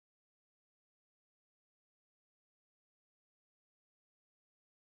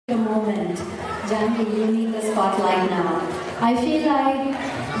The moment. Janvi, you need the spotlight now. I feel like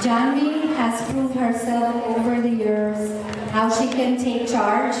Janvi has proved herself over the years how she can take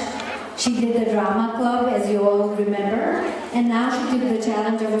charge. She did the drama club, as you all remember, and now she took the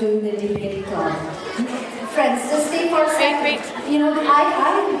challenge of doing the debate club. Friends, just stay for a second. You know,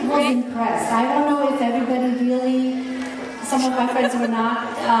 I was impressed. I don't know if everybody really, some of my friends were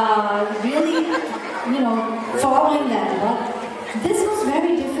not really, following that, but this was a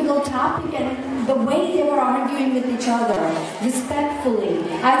very difficult topic, and the way they were arguing with each other, respectfully.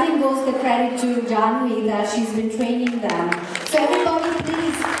 I think goes the credit to Janvi that she's been training them. So everybody,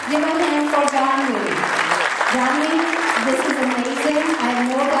 please give a hand for Janvi. Janvi, this is amazing. I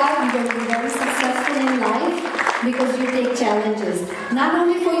know that you're going to be very successful in life because you take challenges. Not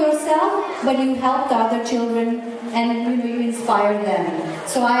only for yourself, but you help the other children and you inspire them.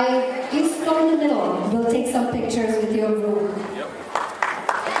 So please go in the middle. We'll take some pictures with your group.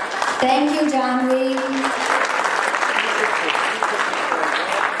 Thank you, Janvi.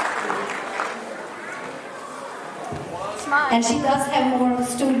 And she does have more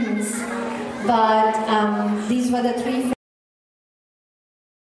students, but these were the three.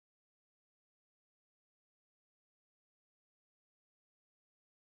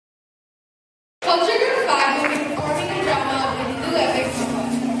 Culture Group 5 will be performing a drama of the Hindu epic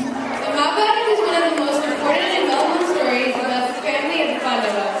Mahabharata. The Mahabharata is one of the most important and well-known stories about the family of the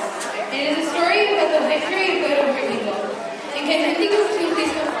Pandavas. It is a story about the victory of good over evil. And can Hindi Group 2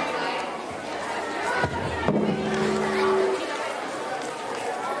 please come forward?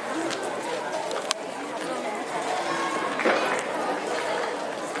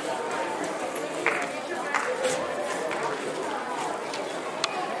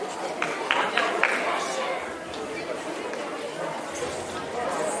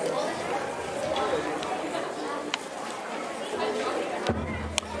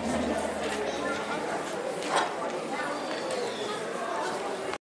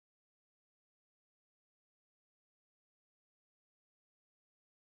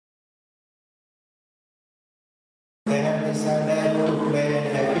 They have decided to play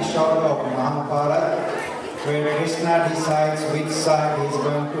an episode of Mahabharata where Krishna decides which side he's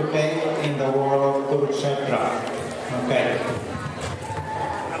going to take in the war of Kurukshetra. Okay.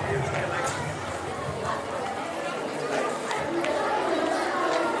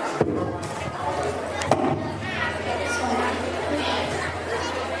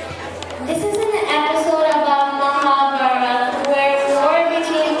 This is an episode about Mahabharata where war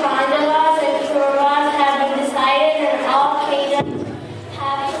between Pandavas and Kauravas have been decided and all kingdoms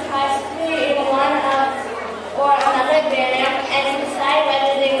have to participate in one or another banner and decide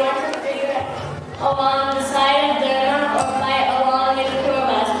whether they want to figure along the side of Dharma or fight along with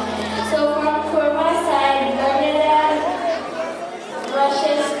Kauravas. So from Kauravas' side, Bernadette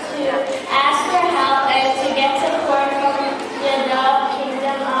rushes to ask for help and to get support from the Yadav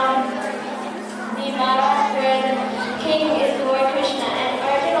kingdom of where the king is Lord Krishna, and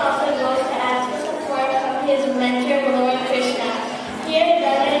Arjun also goes to ask for support from his mentor, Lord Krishna. Here,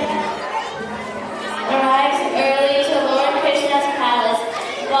 Dhanush arrives early to Lord Krishna's palace.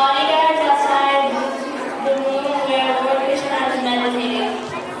 Bodyguards outside the room where Lord Krishna is meditating.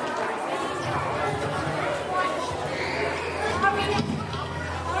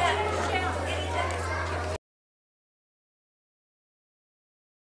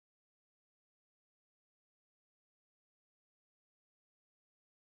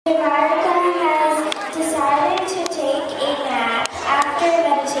 Radhika has decided to take a nap after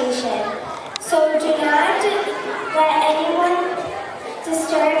meditation, so do not let anyone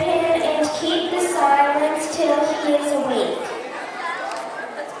disturb him and keep the silence till he is awake.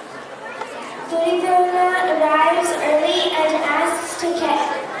 Duryodhana arrives early and asks to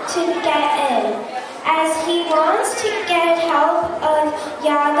get in, as he wants to get help of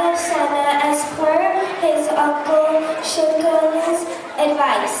Yadav Sena as per his uncle Shunkuna's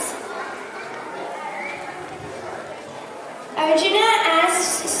advice. Arjuna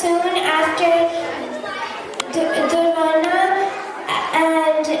asks soon after Duryodhana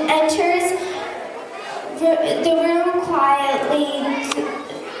and enters the room quietly.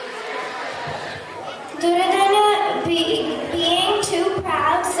 Duryodhana, being too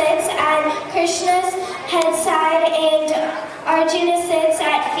proud, sits at Krishna's head side and Arjuna sits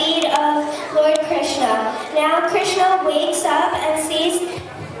at feet of Lord Krishna. Now Krishna wakes up and sees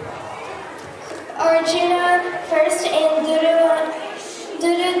Arjuna first and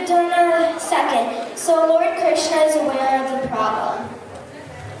Duryodhana second. So Lord Krishna is aware of the problem.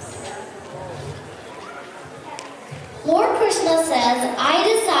 Lord Krishna says, I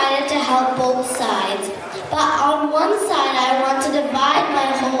decided to help both sides, but on one side I want to divide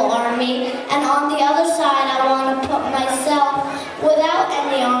my whole me, and on the other side I want to put myself without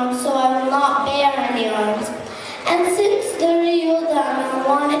any arms, so I will not bear any arms. And since Duryodhana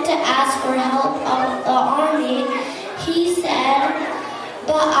wanted to ask for help of the army, he said,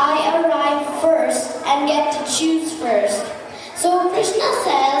 but I arrive first and get to choose first. So Krishna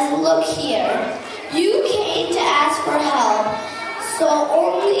says, look here, you came to ask for help, so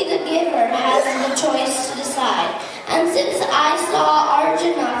only the giver has the choice to decide. And since I saw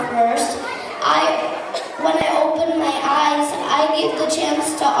Arjuna first, when I opened my eyes, I give the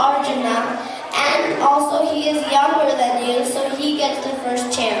chance to Arjuna, and also he is younger than you, so he gets the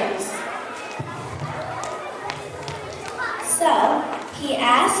first chance. So, he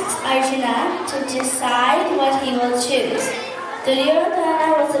asks Arjuna to decide what he will choose. Duryodhana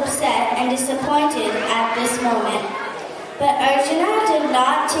was upset and disappointed at this moment. But Arjuna did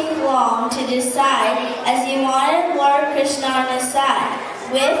not take long to decide, as he wanted Lord Krishna on his side,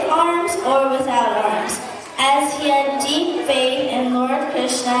 with arms or without arms, as he had deep faith in Lord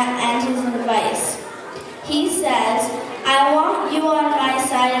Krishna and his advice. He says, I want you on my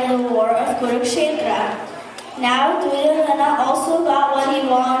side in the war of Kurukshetra. Now Duryodhana also got what he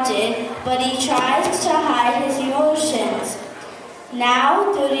wanted, but he tries to hide his emotions.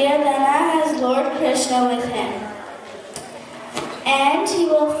 Now Duryodhana has Lord Krishna with him, and he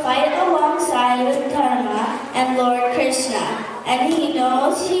will fight alongside with Dharma and Lord Krishna, and he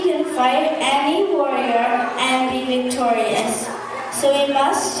knows he can fight any warrior and be victorious. So he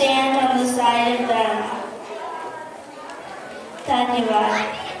must stand on the side of Dharma.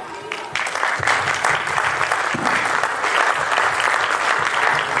 Dhanyavad.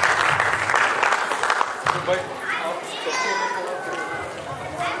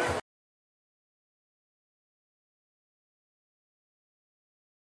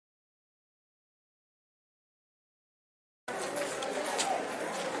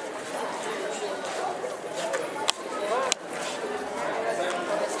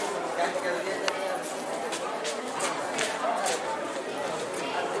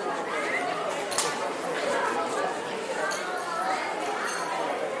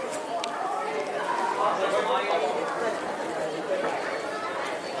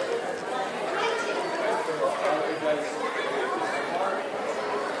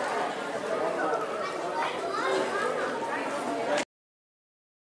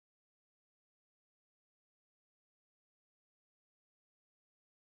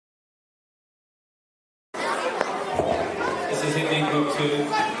 This is Hindi Group 2.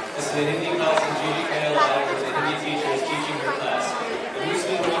 This is a Hindi class in GGKLI where the Hindi teacher is teaching her class. The new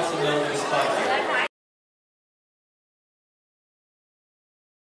student wants to know this podcast.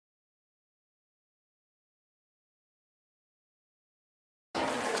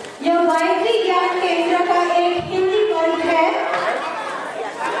 यह गायत्री ज्ञान केंद्र का एक हिंदी वर्ग है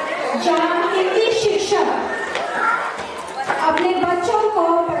जहाँ हिंदी शिक्षक अपने बच्चों को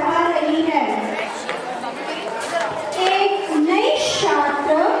पढ़ा रही है। एक नई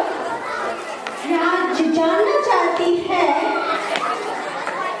छात्र यहाँ जानना चाहती है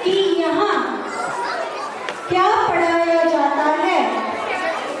कि यहाँ क्या पढ़ाया जाता है।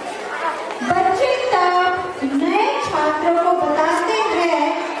 बच्चे तब नए छात्र को बताते हैं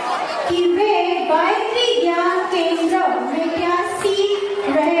कि वे गायत्री ज्ञान केंद्र में क्या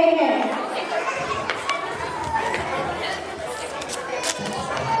सीख रहे हैं।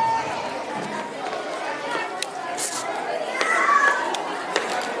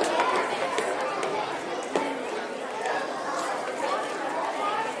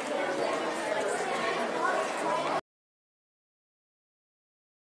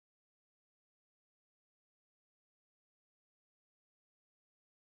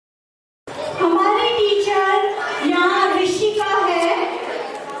 हमारी टीचर यहाँ ऋषिका है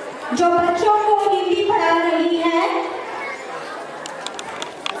जो बच्चों को हिंदी पढ़ा रही है।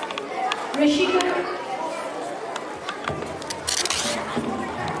 ऋषिका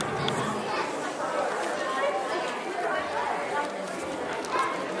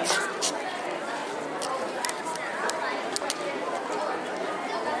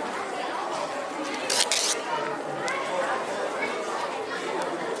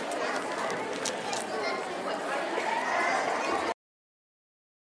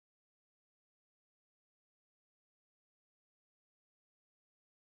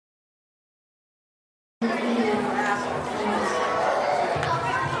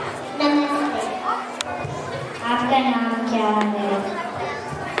आपका नाम क्या है?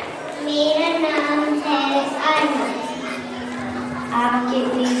 मेरा नाम है अनु। आप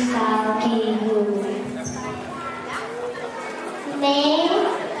कितनी साल की हो? मैं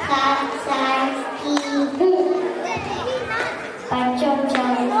 7 साल की हूँ।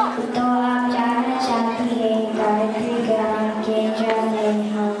 बच्चों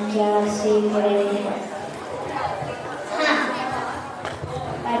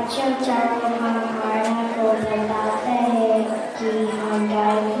अच्छा चाचा हमारा को बताता है कि हम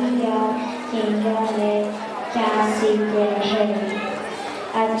गायत्री या केंद्र में क्या सीख रहे हैं।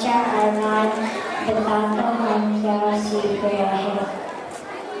 अच्छा अरमान बताता हम क्या सीख रहे हैं।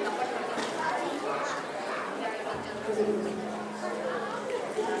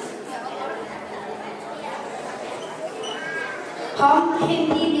 हम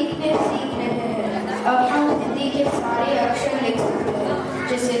हिंदी लिखने सीख रहे हैं। अब हम हिंदी के सारे अक्षर लिख सकते हैं,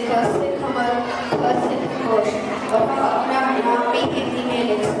 जैसे क से कमल, ख से खरगोश, और हम अपना नाम भी हिंदी में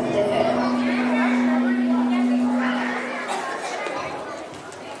लिख सकते हैं।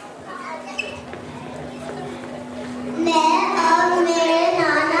 मैं अब मेरे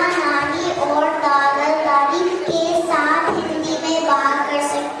नाना नानी और दादा दादी के साथ हिंदी में बात कर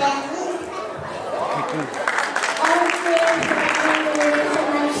सकते हैं और फिर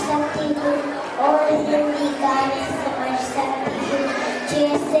समझ सकती हूँ और हिंदी गाने समझ सकती हूँ,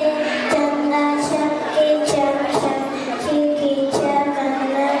 जैसे चंदा चमके चम चम चिकी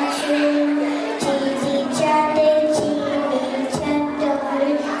चमन चूम चीजी चाटे चीनी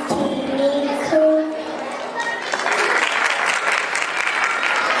चटोरी चीनी खूब।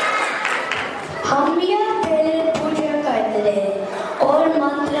 हम यहाँ पहले पूजा करते हैं और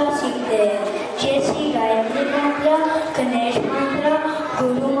मंत्र सीखते हैं, जैसे गायत्री मंत्र, गणेश मंत्र,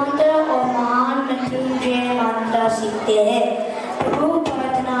 गुरु मंत्र और महान मृत्युंजय मंत्र सीखते हैं। प्रभु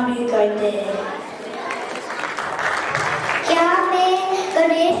प्रार्थना भी करते हैं। क्या मैं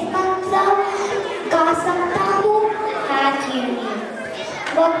गणेश मंत्र गा सकता हूँ? हाँ क्यों नहीं।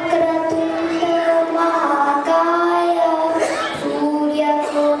 वक्रतुंड महाकाय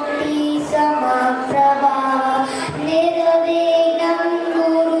सूर्यकोटि समप्रभा निर्विघ्नं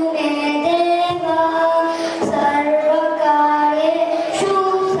कुरु मे देव सर्वकार्येषु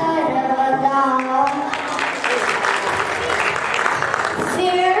सर्वदा।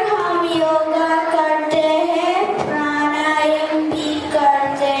 फिर हम योगा करते हैं, प्राणायाम भी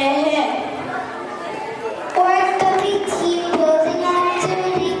करते हैं और कभी थीम क्लोजिंग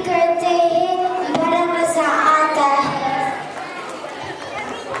एक्टिविटी करते हैं। बड़ा मजा आता है।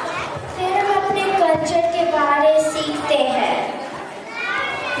 फिर हम अपने कल्चर के बारे सीखते हैं,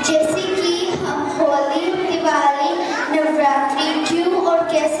 जैसे कि हम होली, दिवाली, नवरात्रि क्यों और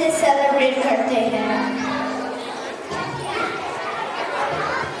कैसे सेलिब्रेट करते हैं।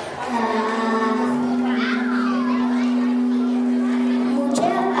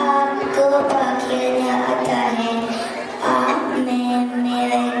 मुझे आपको बखेरना आता है। मैं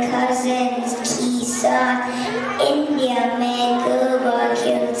मेरे कजिन्स के साथ इंडिया में गोवा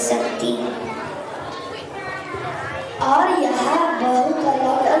खेल सकती हूँ और यहाँ बहुत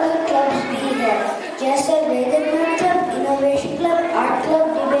अलग अलग क्लब्स भी है, जैसे Vedic club, innovation club, art club,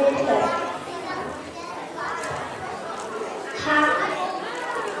 debate club. हाँ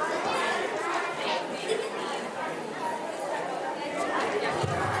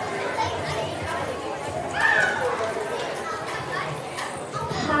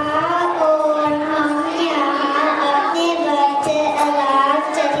हाँ और हम यहाँ अपने बर्थडे अलग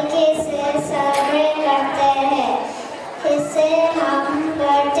तरीके से सेलिब्रेट करते हैं। इसे हम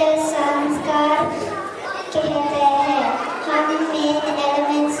बर्थडे संस्कार कहते हैं। हम मेन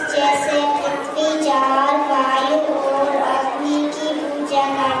एलिमेंट्स जैसे पृथ्वी, जल, वायु और अग्नि की पूजा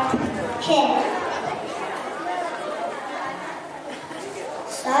करते हैं।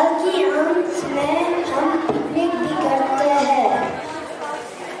 साल की अंत में हम पिकनिक भी करते हैं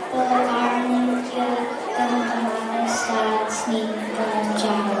और आनंद के हमारे साथ स्नेह कर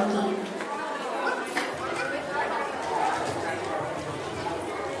जाएगी।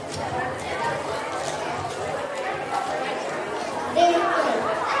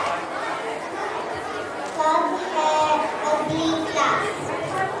 कब है अगली क्लास?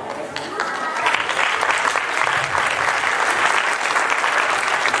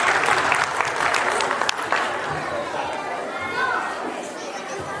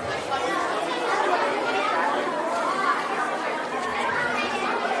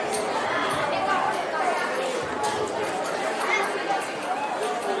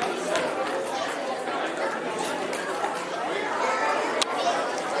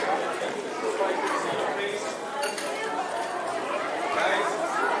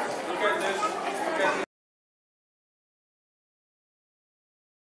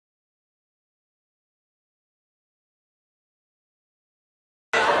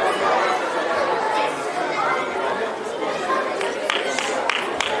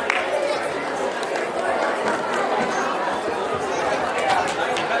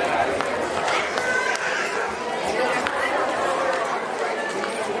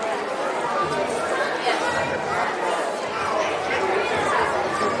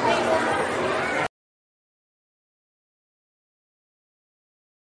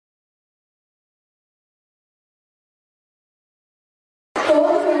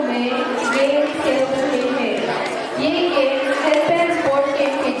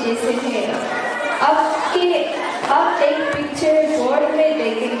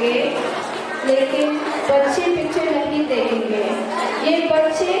 देखेंगे, लेकिन बच्चे पिक्चर नहीं देखेंगे। ये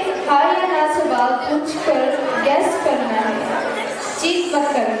बच्चे हाँ या ना सवाल पूछकर गेस करना है, चीट मत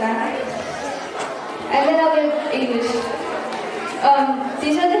करना है। And then I'll give English.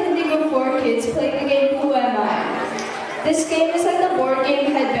 These are the Hindi Group 4 kids playing the game Who Am I? This game is like the board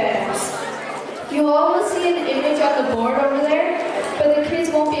game Headbands. You all will see an image on the board over there, but the kids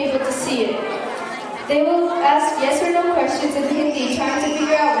won't be able to see it. They will ask yes or no questions in Hindi, trying to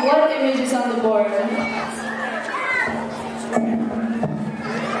figure out what image is on the board.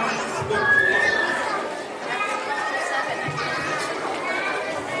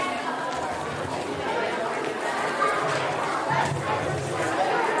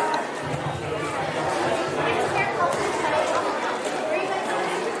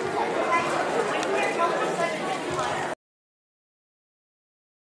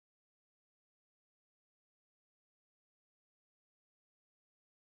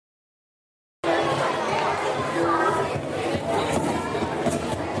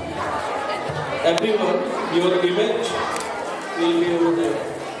 Everyone, your image will be over there.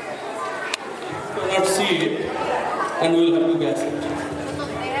 You cannot see it, and we will have to guess it.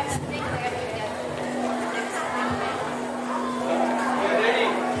 Ready?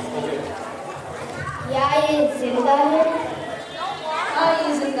 Okay. क्या ये जिंदा है? हाँ, ये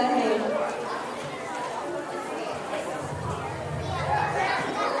जिंदा है।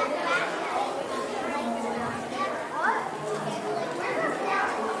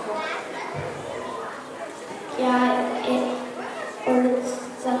 क्या ये उड़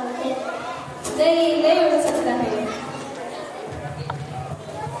सकते? नहीं, नहीं उड़ सकता है।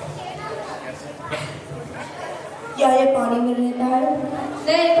 क्या ये पानी में रहता है?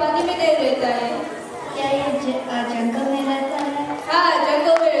 नहीं, पानी में नहीं रहता है। क्या ये जंगल में रहता है? हाँ,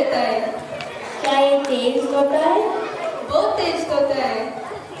 जंगल में रहता है। क्या ये तेज दौड़ता है? बहुत तेज दौड़ता है।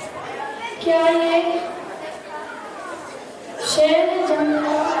 क्या ये शेर है जंगल?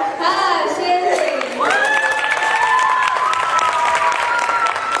 हाँ, शेर है।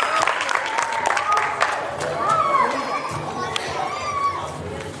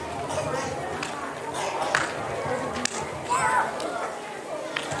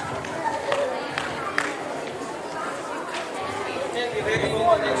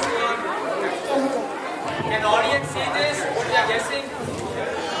 Can audience see this? What we are guessing?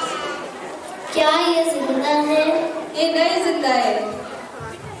 क्या ये जिंदा है? ये नहीं जिंदा है।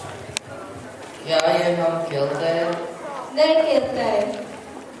 क्या ये हम खेलते हैं? नहीं खेलता है।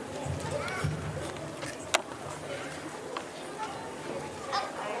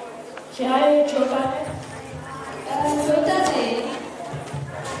 क्या ये छोटा है? छोटा है।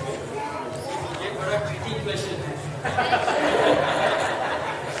 ये बड़ा tricky question है।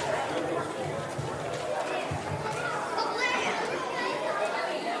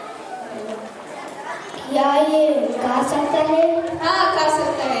 क्या ये खा सकता है? हाँ, खा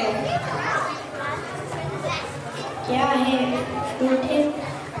सकता है। क्या है फ्रूट है?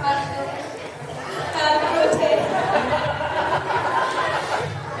 हाँ, फ्रूट है।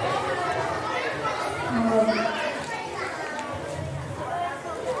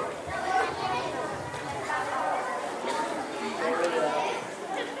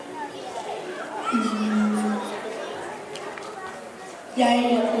 क्या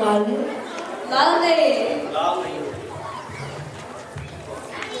ये लाल है? लाल नहीं। लाल नहीं।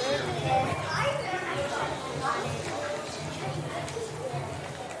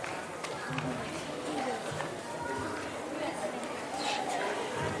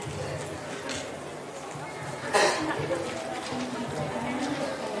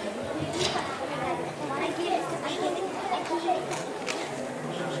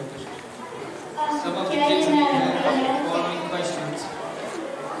 Some of the क्या kids ये may नारंगी है? have following questions.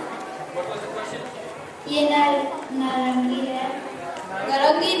 What was the question? ये नारंगी है?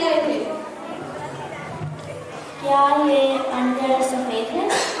 नारंगी नहीं है। क्या ये अंदर सफेद है?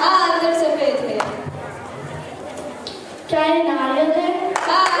 हाँ, अंदर सफेद है। क्या ये नारियल है?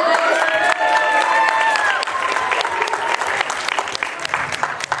 हाँ, नारियल है।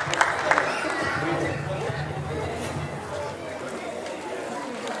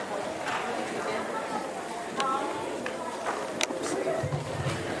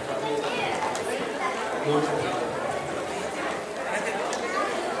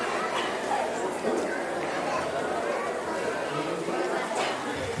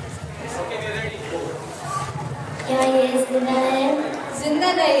 Okay, we're ready. क्या ये जिंदा है? जिंदा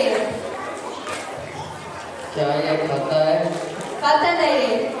नहीं है। क्या ये खाता है? खाता नहीं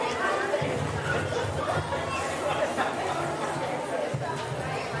है।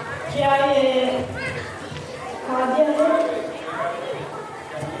 क्या ये खाद्य है?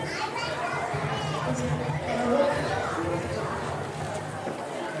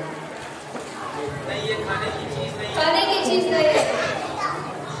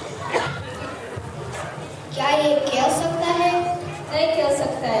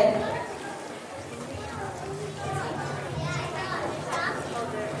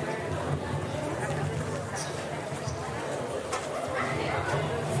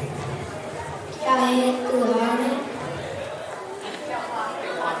 ये त्योहार है?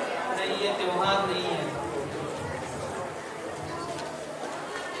 नहीं, ये त्योहार नहीं है।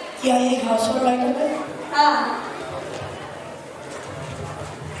 क्या ये हाउसहोल्ड आइटम है? हाँ।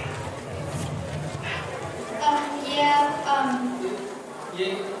 ये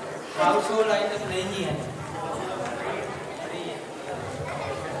हाउसहोल्ड आइटम नहीं है।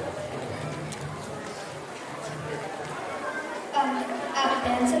 आप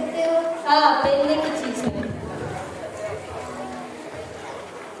पहन सकते हो? हाँ, पहनने की चीज है।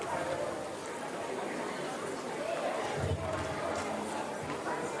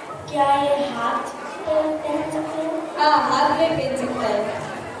 क्या ये हाथ पर पहन सकते हो? हाँ, हाथ में पहन सकता है।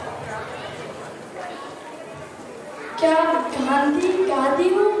 क्या गांधी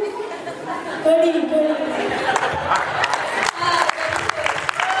हूँ? बड़ी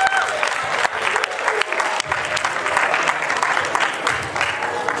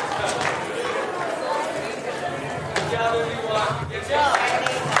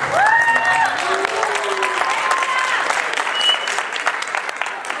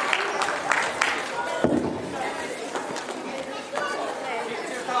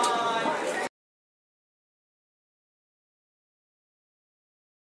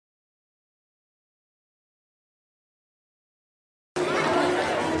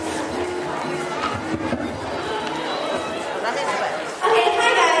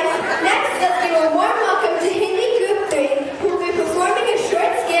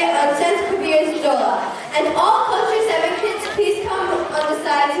And all culture 7 kids, please come on the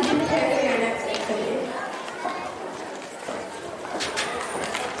side to be prepared for your next activity.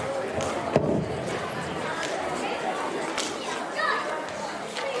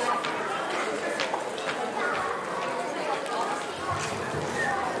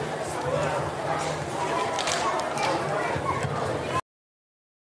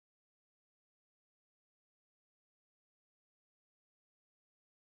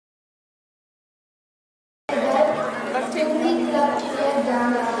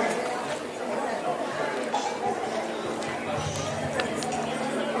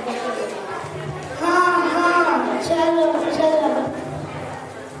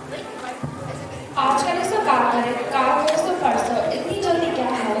 आज करें तो काल करें तो परसों। इतनी जल्दी क्या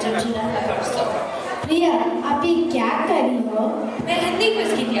है जब जीना है परसों। प्रिया, आप ये क्या कर रही हो? मैं हिंदी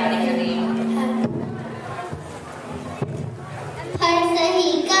क्विज की तैयारी कर रही हूँ। हर सही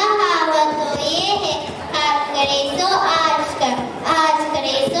कहावत तो ये है, आज करे तो आज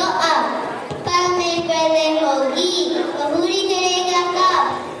करे तो अब। कल में पहले होगी तो पूरी करेगा कब।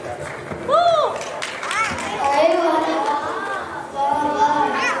 अरे वाह,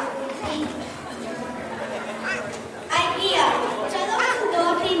 आइडिया, चलो हम 2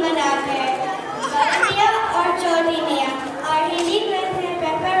 टीम बनाते हैं, भारतीय और चौधरी और हिंदी में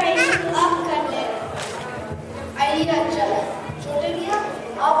प्रिपरेशन अप करते हैं। आइडिया अच्छा है। छोटे भैया,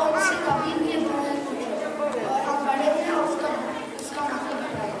 आप उनसे कभी भी बोलने पूछो और हम बड़े हैं उसका मतलब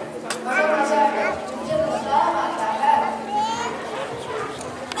बताएं। बड़ा मजा आएगा, मुझे मजा आता है।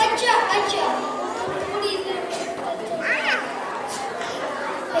 अच्छा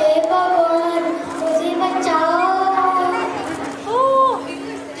हे भगवान, मुझे बचाओ।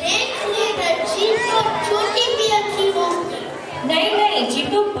 देख लेकर जीप तो छोटी भी अच्छी होगी। नहीं, जीप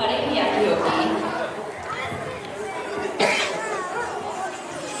तो बड़े भी अच्छी होगी।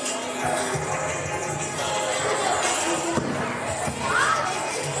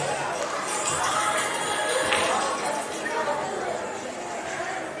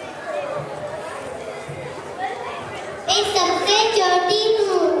 मैं सबसे छोटी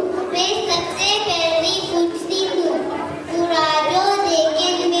हूँ, मैं सबसे पहली पूछती हूँ। बुरा जो देखे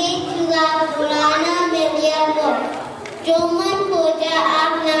मैं चुरा, पुराना मिल गया वो। जो मन हो जा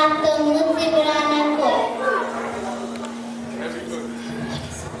आपना तो मुझसे बुराना को।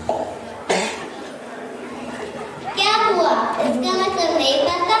 क्या हुआ? इसका मतलब नहीं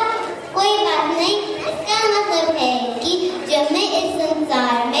पता? कोई बात नहीं, इसका मतलब है कि जब मैं इस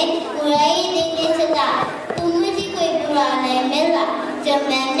संसार में बुराई देखने चला तो मुझे कोई बुरा नहीं मिला। जब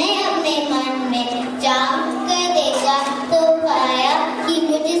मैंने अपने मन में जाम कर देखा तो पाया कि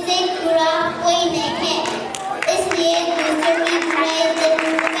मुझसे बुरा कोई नहीं है। इसलिए दूसरों की बुराई देखने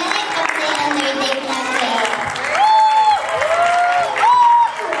से पहले अपने अंदर देखना चाहिए।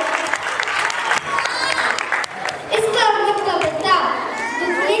 इसका मतलब बता,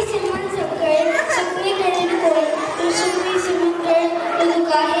 दुखने से मन सब करे, सपने करे कोई, तो सुखने से मन करे तो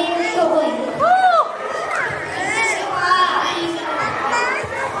दुखाए कोई।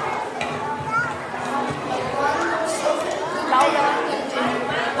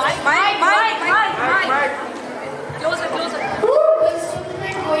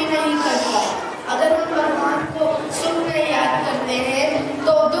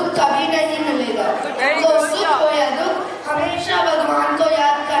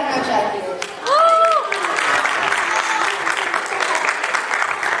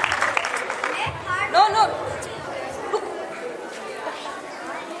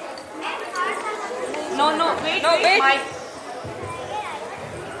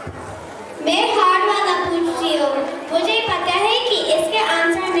 मैं हार्ड वाला पूछती हूँ। मुझे पता है कि इसके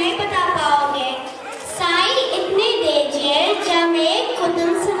आंसर नहीं बता पाओगे। साई इतने दीजिए जब एक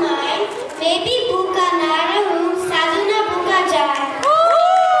कुतुम समाए, मैं भी भूखा ना रहूं, साधु ना भूखा जाए।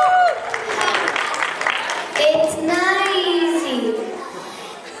 It's not easy.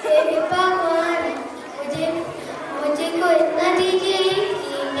 हे भगवान, मुझे को इतना दीजिए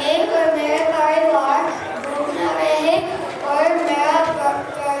कि मैं और मेरा परिवार भूख ना रहे और मेरा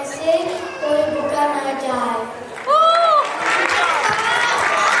घर से कोई भूखा ना जाए।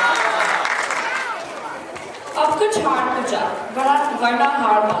 अब कुछ हार पूछा, वरना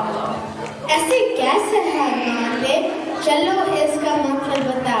हार मान लो। ऐसे कैसे हार मान ले? चलो इसका मतलब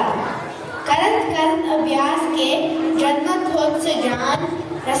बताओ। करत अभ्यास के जन्म खोज से जान,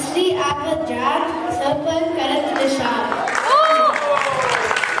 रसली आगत जात, सब पर करत निशान।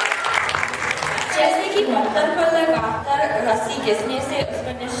 जैसे कि पत्थर पर लगातार रस्सी घिसने से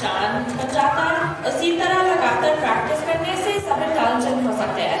उसका निशान बन जाता है, उसी तरह लगातार प्रैक्टिस करने से सभी तालचन हो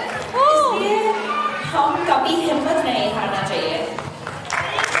सकते हैं। इसलिए हम कभी हिम्मत नहीं हारना चाहिए।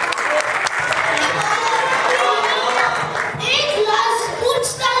 एक लास्ट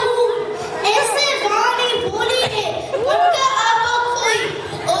पूछता हूँ, ऐसे वाणी बोली है, उनका आपा कोई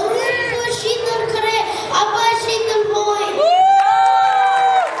और उनको शीतल करे, आपा शीतल होए।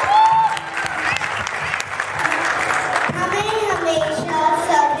 हमें हमेशा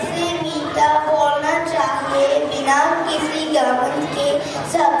सबसे मीठा बोलना चाहिए, बिना किसी घमंड के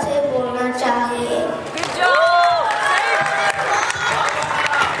सबसे बोलना चाहिए।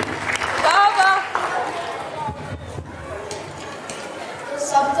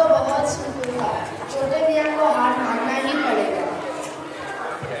 सब तो बहुत सुंदर था, छोटे मियाँ को हार मानना ही पड़ेगा।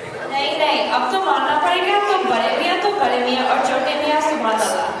 नहीं, अब तो मानना पड़ेगा। तो बड़े मियाँ और छोटे मियाँ सुबह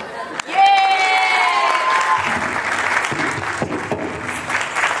दादा।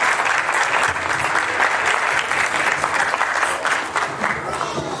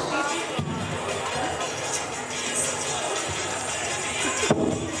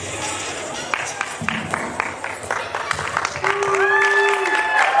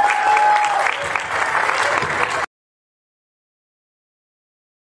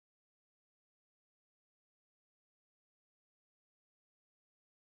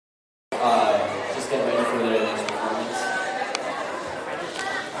 Just get ready for their next performance.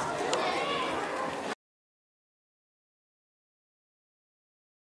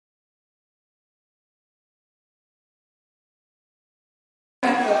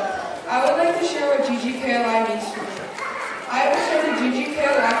 I would like to share what GGKLI means to me. I have attended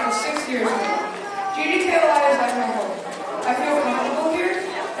GGKLI for 6 years now. GGKLI is like my home. I feel comfortable here,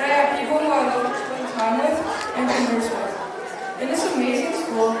 and I have people who I love to spend time with and converse with. In this amazing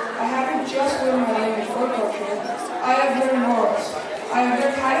school, I haven't just learned my language or culture, I have learned morals. I have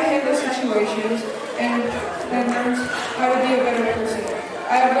learned how to handle situations and learned how to be a better person.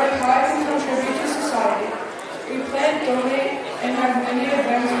 I have learned how I can contribute to society. We plan, donate, and have many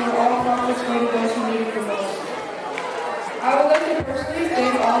events where all profits go to those who need it the most. I would like to personally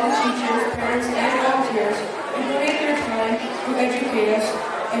thank all the teachers, parents, and volunteers who donate their time to educate us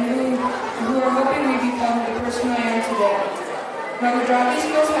and who are helping me become the person I am today. My Gujarati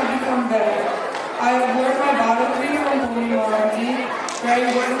skills have become better. I have learned my Bharatri from Bhumi Aunty, very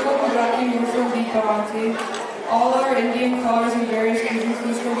wonderful Gujarati words from Deepa Aunty, all our Indian colors and various Indian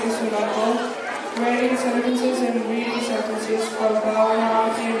foods from Kisun Uncle, writing sentences and reading sentences from Bhavana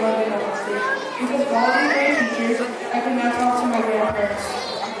Aunty and Vandana Aunty. Because of all these great teachers, I can now talk to my grandparents.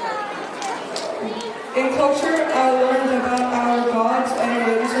 In culture, I learned about our gods and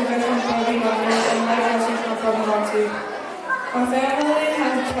religious events from Bhavana and life lessons from Prabhu Aunty. My family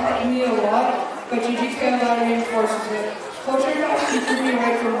has taught me a lot, but GGKLI reinforces it. Culture has teaches me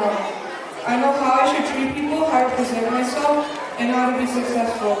right from wrong. I know how I should treat people, how to present myself, and how to be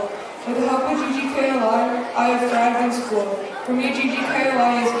successful. With the help of GGKLI, I have thrived in school. For me,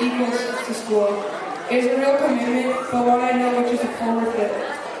 GGKLI is equal to school. It is a real commitment, but one I know which is a forward fit.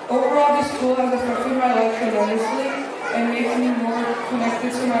 Overall, this school has affected my life tremendously and makes me more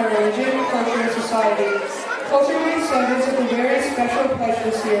connected to my religion, culture, and society. Culture Week 7 took a very special pledge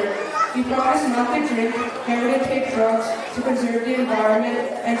this year. We promised not to drink, never to take drugs, to conserve the environment,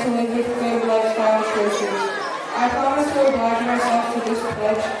 and to live with good lifestyle choices. I promise to oblige myself to this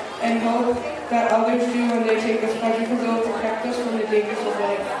pledge and hope that others do when they take this pledge because it will protect us from the dangers of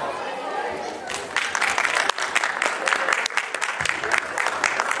life.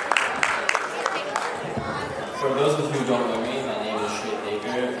 For those of you who don't know me, my name is Shri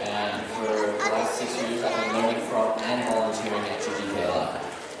Baker, and for the last 6 years I've been learning from and volunteering at GGKLI.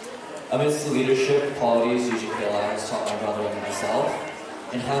 Amidst the leadership qualities GGKLI has taught my brother and myself,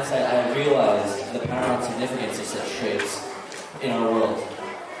 in hindsight I have realized the paramount significance of such traits in our world.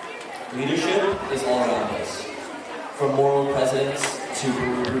 Leadership is all around us. From moral presidents to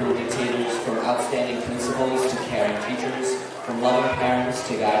brutal dictators, from outstanding principals to caring teachers, from loving parents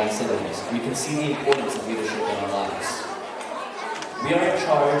to guiding siblings, we can see the importance of leadership in our lives. We are in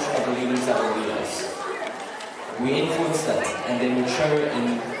charge of the leaders that will lead us. We influence them, and they mature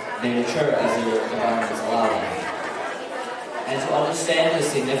as their environments allow them. And to understand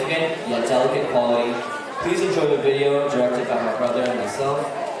this significant yet delicate quality, please enjoy the video directed by my brother and myself,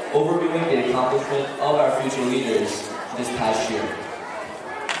 overviewing the accomplishment of our future leaders this past year.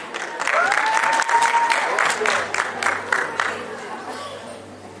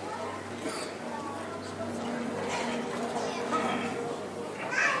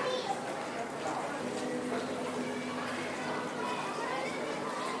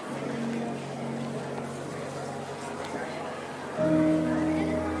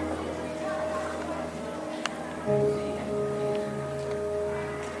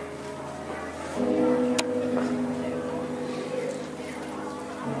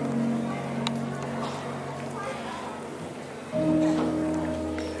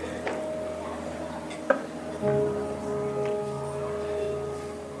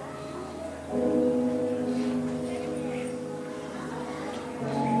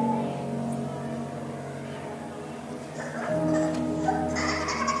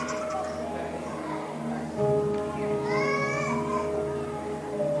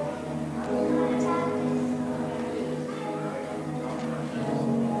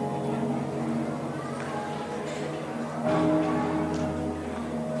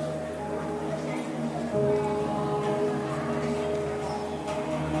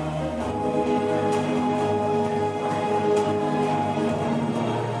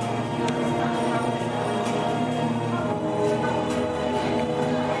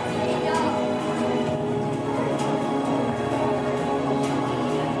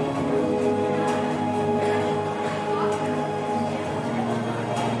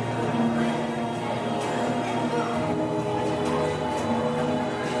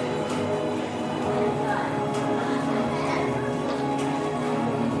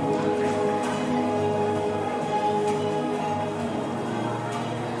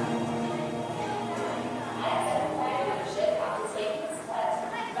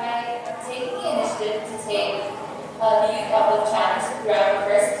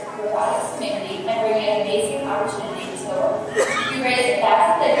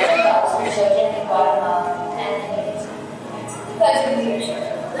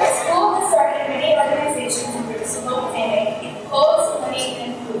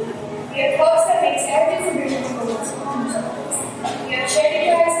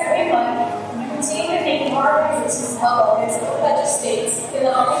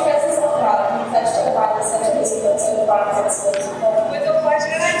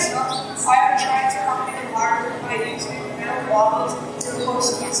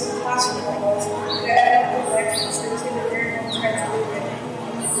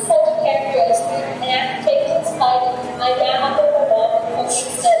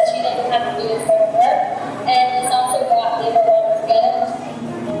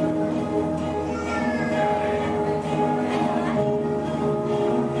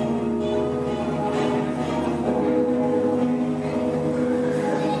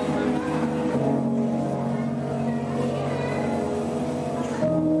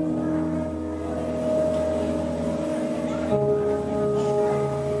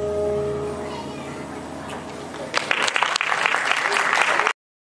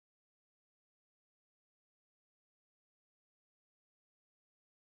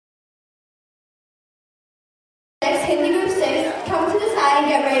 Hindi Group 6, come to the side and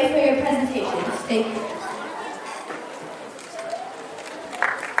get ready for your presentations. Thank you.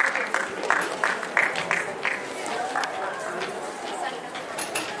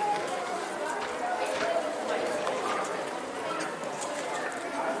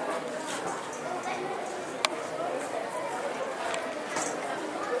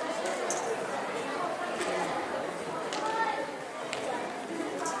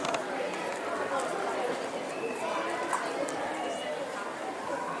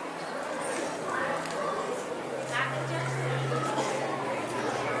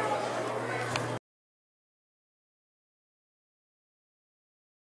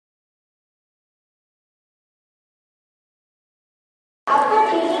 आपका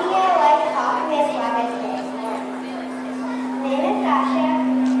GGKLI talk में स्वागत है। Name is Sasha.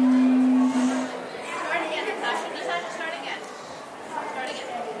 Start again. Start again. Start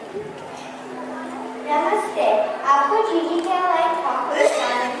again.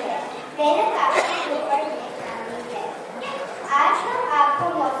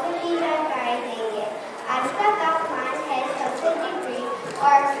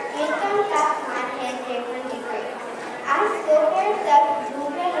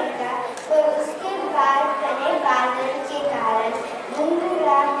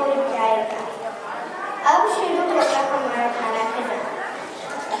 उठ जाएगा। अब शुरू होगा हमारा खाना खाना।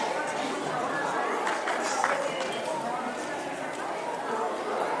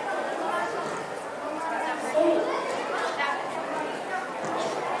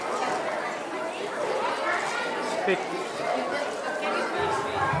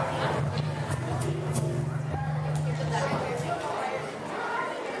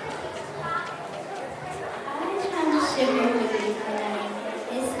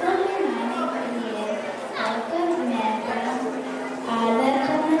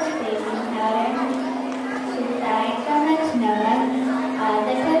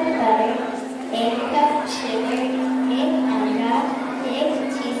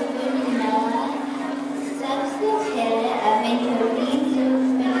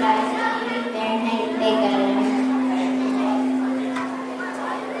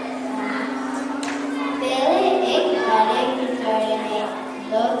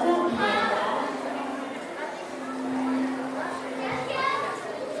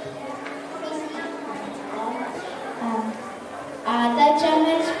 आधा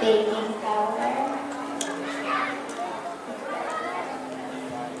चम्मच बेकिंग पाउडर,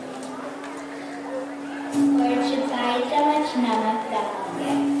 और 4 चम्मच नमक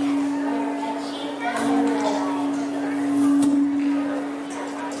डालेंगे और अच्छी तरह मिलाएंगे।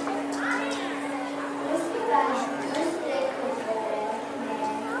 उसके बाद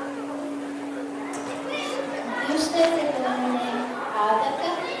दूसरे कटोरे में आधा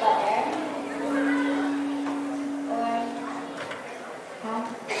कप बटर और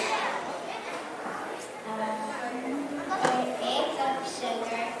 1 कप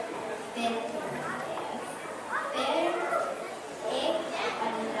शुगर, फिर 1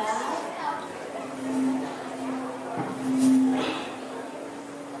 अंडा,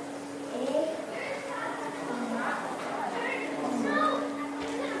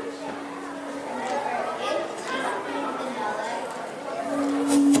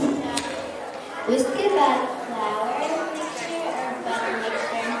 उसके बाद फ्लावर मिक्सचर और बटर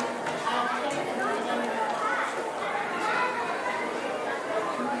मिक्सचर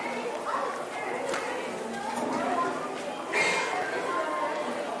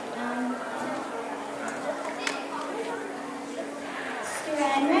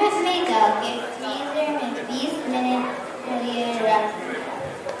स्टैंडर्ड में डाल के फ्रीजर में 20 मिनट के लिए रख दो।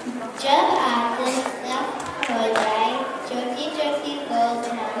 जब आटे सख्त हो जाए, छोटी छोटी गोल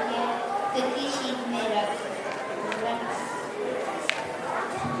बना के कुकी शीट में रख दो।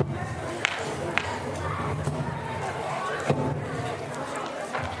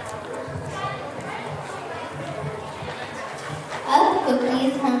 अब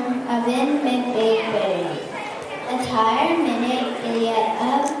कुकीज हम ओवन में बेक करेंगे 18 मिनट के लिए।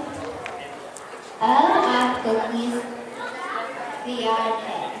 अब आप कुकीज तैयार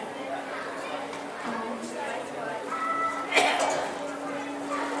है।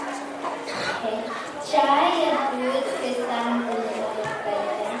 चाय या दूध के साथ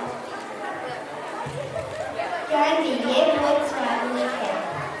चाय ये बहुत स्वादिष्ट है।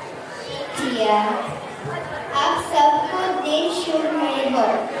 शुक्रिया, आप सबको दिन शुभ हो।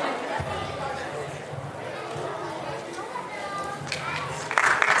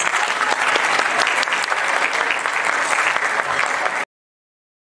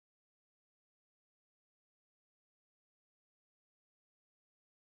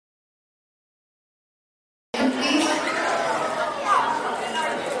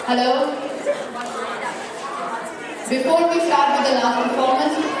 Hello. Before we start with the last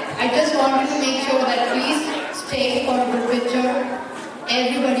performance, I just wanted to make sure that please stay for a group picture.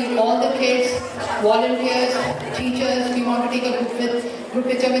 Everybody, all the kids, volunteers, teachers, we want to take a group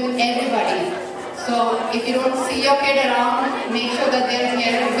picture with everybody. So if you don't see your kid around, make sure that they're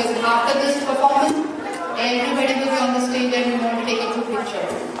here, because after this performance, everybody will be on the stage and we want to take a group picture.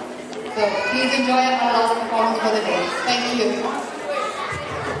 So please enjoy our last performance for the day. Thank you.